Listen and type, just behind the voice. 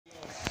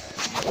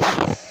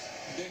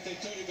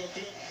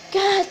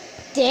God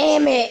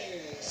damn it.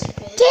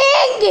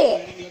 Dang it.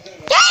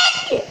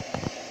 Dang it.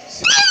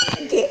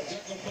 Dang it.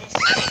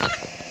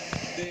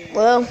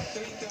 Well,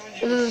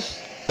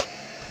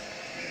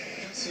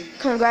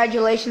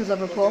 congratulations,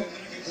 Liverpool.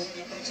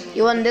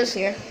 You won this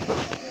year.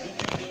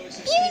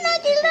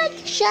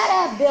 Shut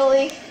up,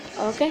 Billy.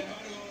 Okay.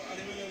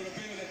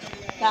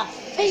 That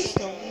face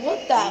though.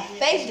 What that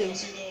face do?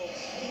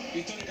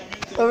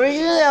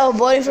 Originally, I was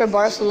voting for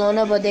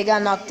Barcelona, but they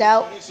got knocked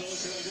out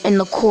in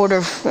the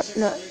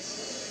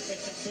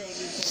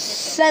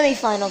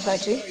semifinals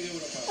actually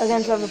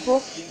against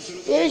Liverpool.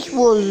 This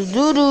was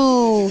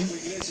doo-doo.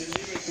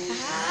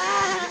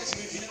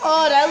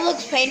 Oh, that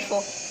looks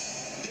painful.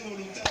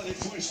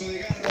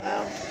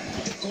 Wow.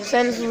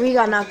 Since we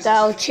got knocked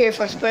out, cheer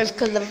for Spurs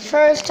because the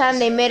first time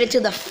they made it to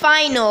the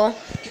final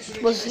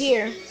was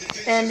here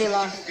and they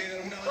lost.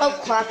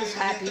 Hope Klopp is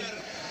happy.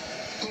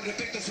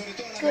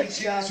 Good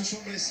job.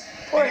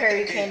 Poor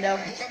Harry Kane though.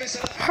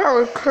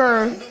 Harry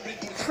Kane.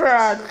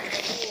 Frog.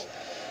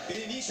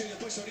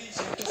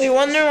 You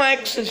wonder why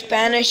it's in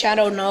Spanish? I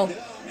don't know.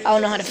 I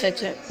don't know how to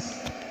fix it.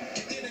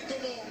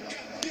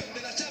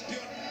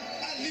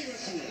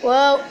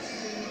 Well,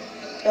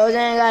 those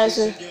ain't gotta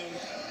say.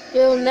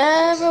 You'll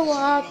never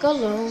walk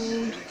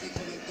alone.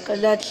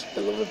 Cause that's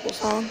the Liverpool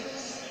song.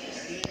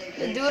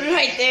 The dude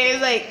right there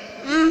is like,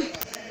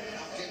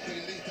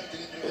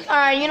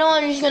 Alright, you know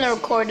what? I'm just gonna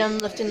record them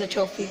lifting the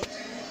trophy.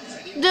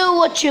 Do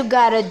what you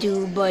gotta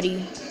do,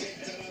 buddy.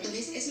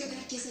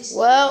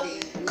 Well,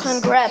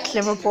 congrats,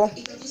 Liverpool.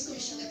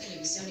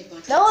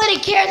 Nobody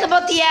cares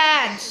about the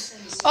ads,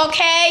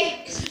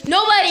 okay?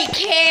 Nobody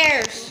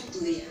cares.